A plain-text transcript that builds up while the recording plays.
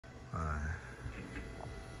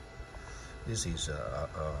This is a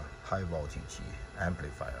high voltage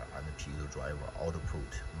amplifier and Piezo driver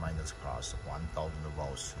output minus plus 1000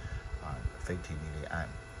 volts and 50 milliamp.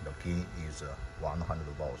 The gain is 100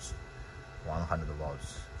 volts. 100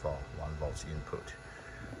 volts for 1 volt input.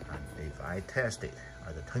 And if I test it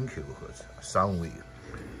at 10 kilohertz sound wave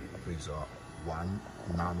with a 1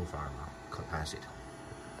 nanofarad capacitor,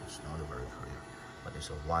 it's not very clear, but it's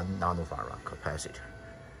a 1 nanofarad capacitor.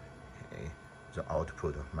 Okay, the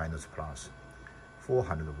output minus plus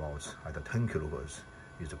 400 volts at 10 kilohertz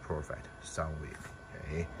is a perfect sound wave.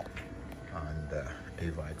 Okay, and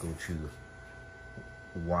if I go to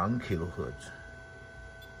 1 kilohertz,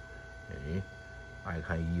 okay, I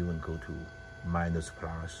can even go to minus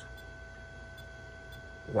plus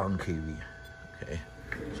 1 kV. Okay,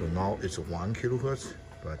 so now it's 1 kilohertz,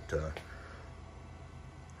 but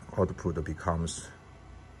output becomes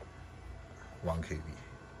 1 kV,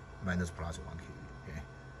 minus plus 1 kV. Okay,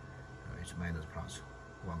 it's minus plus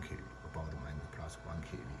 1 kV, about minus plus 1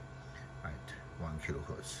 kV at 1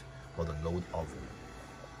 kilohertz for the load of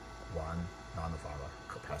 1 nanofarad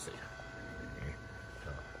capacitor. Okay.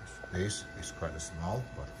 This is quite small,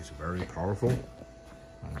 but it's very powerful.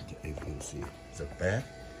 And if you see the back,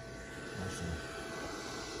 also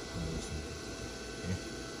okay,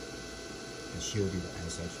 it's shielded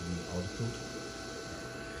SHV output.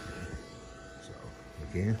 Okay. So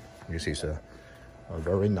again, this is a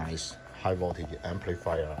very nice high voltage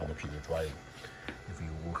amplifier and Piezo driver. If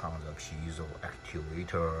you work on the Piezo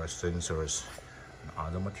actuator, sensors, and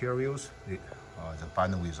other materials, the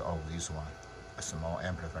bandwidth of this one, a small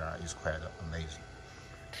amplifier, is quite amazing.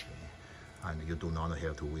 Okay. And you do not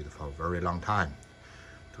have to wait for a very long time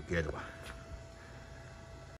to get one.